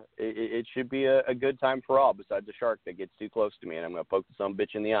it should be a good time for all. Besides the shark that gets too close to me, and I'm gonna poke some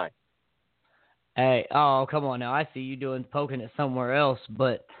bitch in the eye. Hey, oh come on now! I see you poking it somewhere else,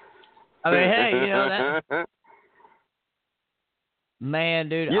 but I mean, hey, that. Man,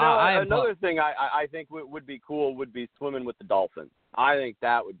 dude, another thing I think would be cool would be swimming with the dolphins. I think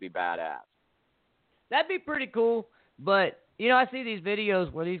that would be badass. That'd be pretty cool, but, I see these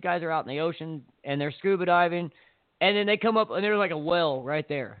videos where these guys are out in the ocean and they're scuba diving, and then they come up and there's like a whale right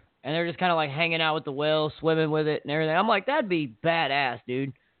there, and they're just kind of like hanging out with the whale, swimming with it and everything. I'm like, that'd be badass,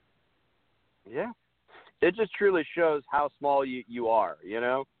 dude. Yeah. It just truly shows how small you are,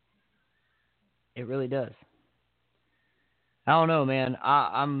 It really does. I don't know, man.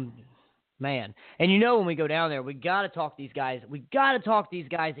 I'm man. And when we go down there, we got to talk these guys. We got to talk these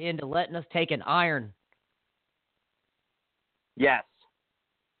guys into letting us take an iron. Yes.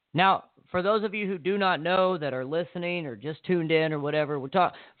 Now, for those of you who do not know that are listening or just tuned in or whatever,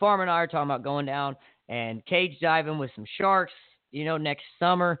 Farmer and I are talking about going down and cage diving with some sharks, next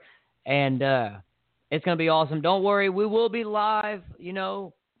summer. And it's going to be awesome. Don't worry. We will be live,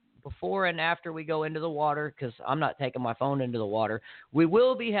 before and after we go into the water, because I'm not taking my phone into the water. We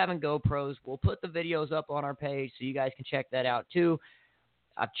will be having GoPros. We'll put the videos up on our page so you guys can check that out too.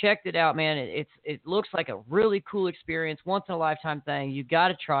 I've checked it out, man. It looks like a really cool experience, once in a lifetime thing. You got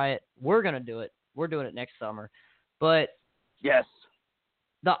to try it. We're going to do it. We're doing it next summer. But yes,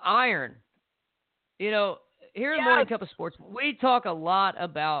 the iron, here in Morning Cup of Sports, we talk a lot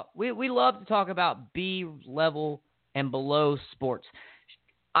about, we love to talk about B level and below sports.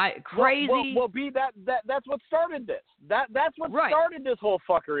 Well, B, that's what started this. That's what started this whole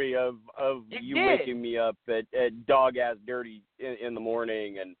fuckery of you waking me up at dog ass dirty in the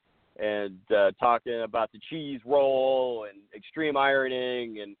morning and talking about the cheese roll and extreme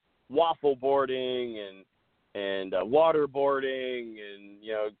ironing and waffle boarding and water boarding and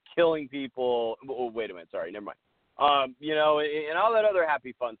killing people. Oh, wait a minute, sorry, never mind. And all that other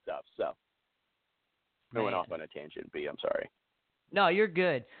happy fun stuff. So, I went Man. off on a tangent, B. I'm sorry. No, you're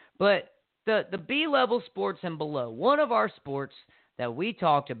good. But the B-level sports and below, one of our sports that we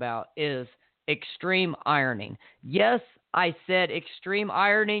talked about is extreme ironing. Yes, I said extreme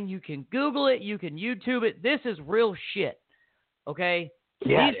ironing. You can Google it. You can YouTube it. This is real shit, okay?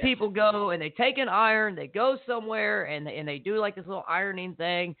 Yeah, These people go and they take an iron, they go somewhere, and they do like this little ironing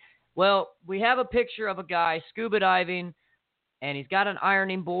thing. Well, we have a picture of a guy scuba diving, and he's got an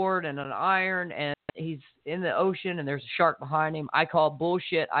ironing board and an iron, and he's in the ocean, and there's a shark behind him. I call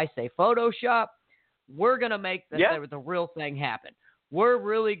bullshit. I say Photoshop. We're going to make the real thing happen. We're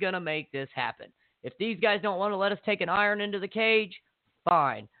really going to make this happen. If these guys don't want to let us take an iron into the cage,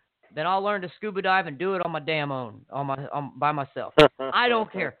 fine. Then I'll learn to scuba dive and do it on my damn own, by myself. I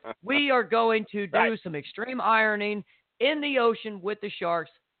don't care. We are going to do some extreme ironing in the ocean with the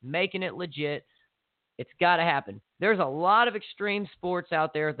sharks, making it legit. It's got to happen. There's a lot of extreme sports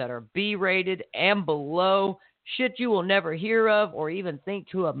out there that are B-rated and below, shit you will never hear of or even think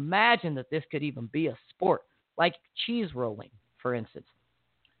to imagine that this could even be a sport, like cheese rolling, for instance.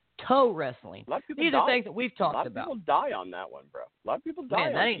 Toe wrestling. These are things that we've talked about. A lot of people die on that one, bro. A lot of people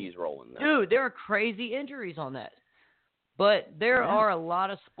die on cheese rolling. Dude, there are crazy injuries on that. But there are a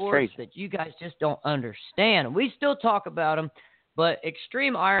lot of sports that you guys just don't understand. We still talk about them, but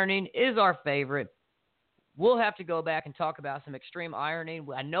extreme ironing is our favorite. We'll have to go back and talk about some extreme ironing.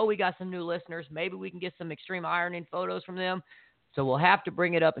 I know we got some new listeners. Maybe we can get some extreme ironing photos from them. So we'll have to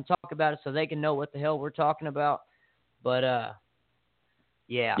bring it up and talk about it so they can know what the hell we're talking about. But,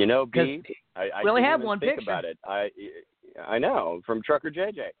 yeah. B, I we only didn't have even one think picture. about it. I know, from Trucker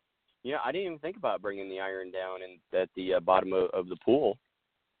JJ. I didn't even think about bringing the iron down at the bottom of the pool.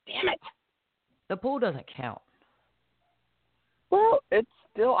 Damn it. The pool doesn't count. Well, it's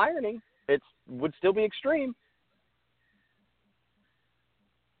still ironing. It would still be extreme.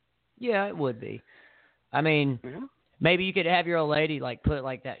 Yeah, it would be. I mean, maybe you could have your old lady put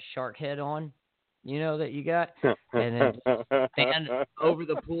that shark head on, that you got, and then stand over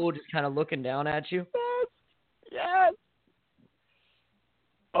the pool, just kind of looking down at you. Yes.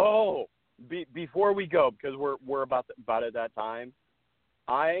 Oh, before we go, because we're about at that time,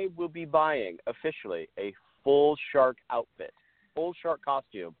 I will be buying officially a full shark outfit, full shark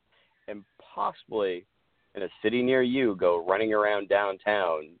costume, and possibly in a city near you go running around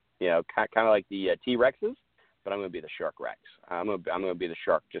downtown, kind of like the T-Rexes, but I'm going to be the Shark Rex. I'm going to be the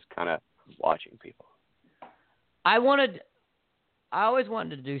shark just kind of watching people. I always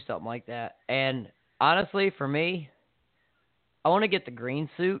wanted to do something like that, and honestly, for me, I want to get the green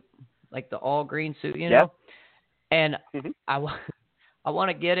suit, like the all green suit, and I want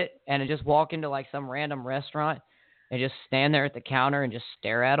to get it and just walk into some random restaurant and just stand there at the counter and just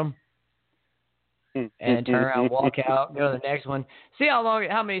stare at them. And turn around, walk out, go to the next one. See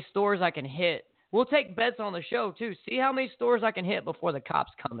how many stores I can hit. We'll take bets on the show, too. See how many stores I can hit before the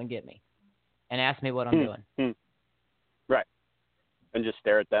cops come and get me and ask me what I'm doing. Right. And just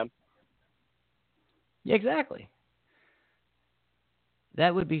stare at them? Yeah, exactly.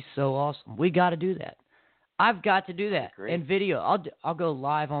 That would be so awesome. We got to do that. I've got to do that in video. I'll go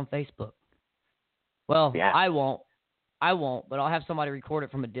live on Facebook. Well, yeah. I won't, but I'll have somebody record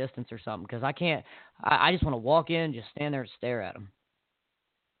it from a distance or something because I can't. I just want to walk in, just stand there and stare at them.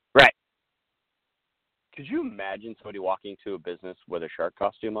 Right. Could you imagine somebody walking to a business with a shark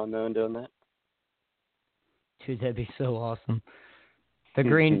costume on though and doing that? Dude, that'd be so awesome. The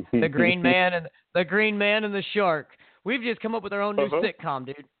green man and the shark. We've just come up with our own new sitcom,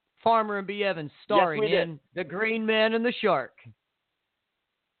 dude. Farmer and B. Evans starring in The Green Man and the Shark.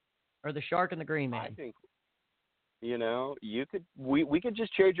 Or The Shark and the Green Man. I think, we could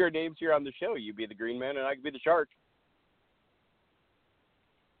just change our names here on the show. You be the Green Man and I could be the Shark.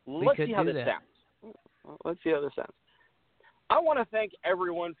 Let's see how this sounds. Let's see how this sounds. I want to thank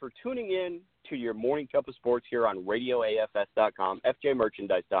everyone for tuning in to your Morning Cup of Sports here on RadioAFS.com,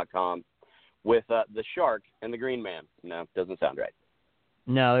 FJMerchandise.com, with the Shark and the Green Man. No, doesn't sound right.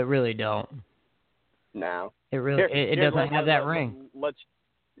 No, it really don't. No, it really it doesn't have that ring. Let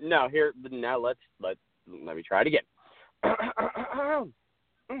me try it again.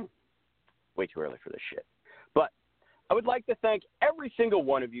 Way too early for this shit. But I would like to thank every single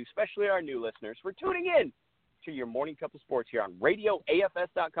one of you, especially our new listeners, for tuning in to your Morning Cup of Sports here on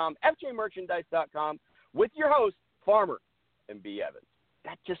RadioAFS.com, FJMerchandise.com, with your host, Farmer and B. Evans.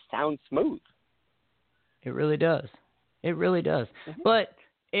 That just sounds smooth. It really does. It really does. Mm-hmm. But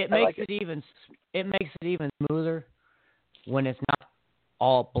it makes it even smoother when it's not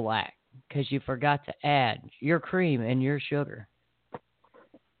all black because you forgot to add your cream and your sugar.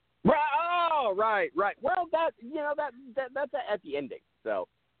 Oh, right. Well, that's at the ending. So,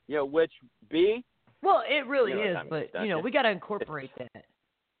 which B. Well, it really what is, time but it is, we got to incorporate that.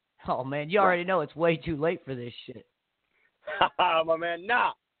 Oh man, you already know it's way too late for this shit. My man,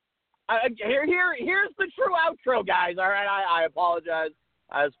 nah. Here's the true outro, guys. All right, I apologize.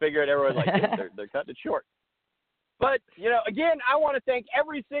 I was figuring everyone was like, they're cutting it short. But, again, I want to thank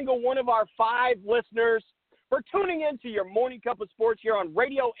every single one of our 5 listeners for tuning in to your Morning Cup of Sports here on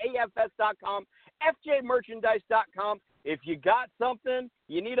RadioAFS.com, FJMerchandise.com. If you got something,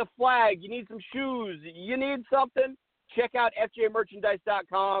 you need a flag, you need some shoes, you need something, check out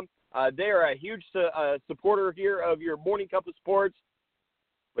FJMerchandise.com. They are a huge supporter here of your Morning Cup of Sports.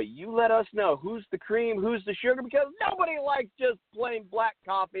 But you let us know who's the cream, who's the sugar, because nobody likes just plain black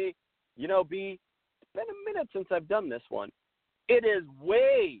coffee. B, it's been a minute since I've done this one. It is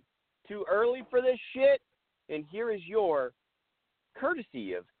way too early for this shit. And here is your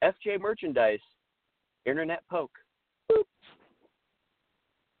courtesy of FJ Merchandise Internet Poke.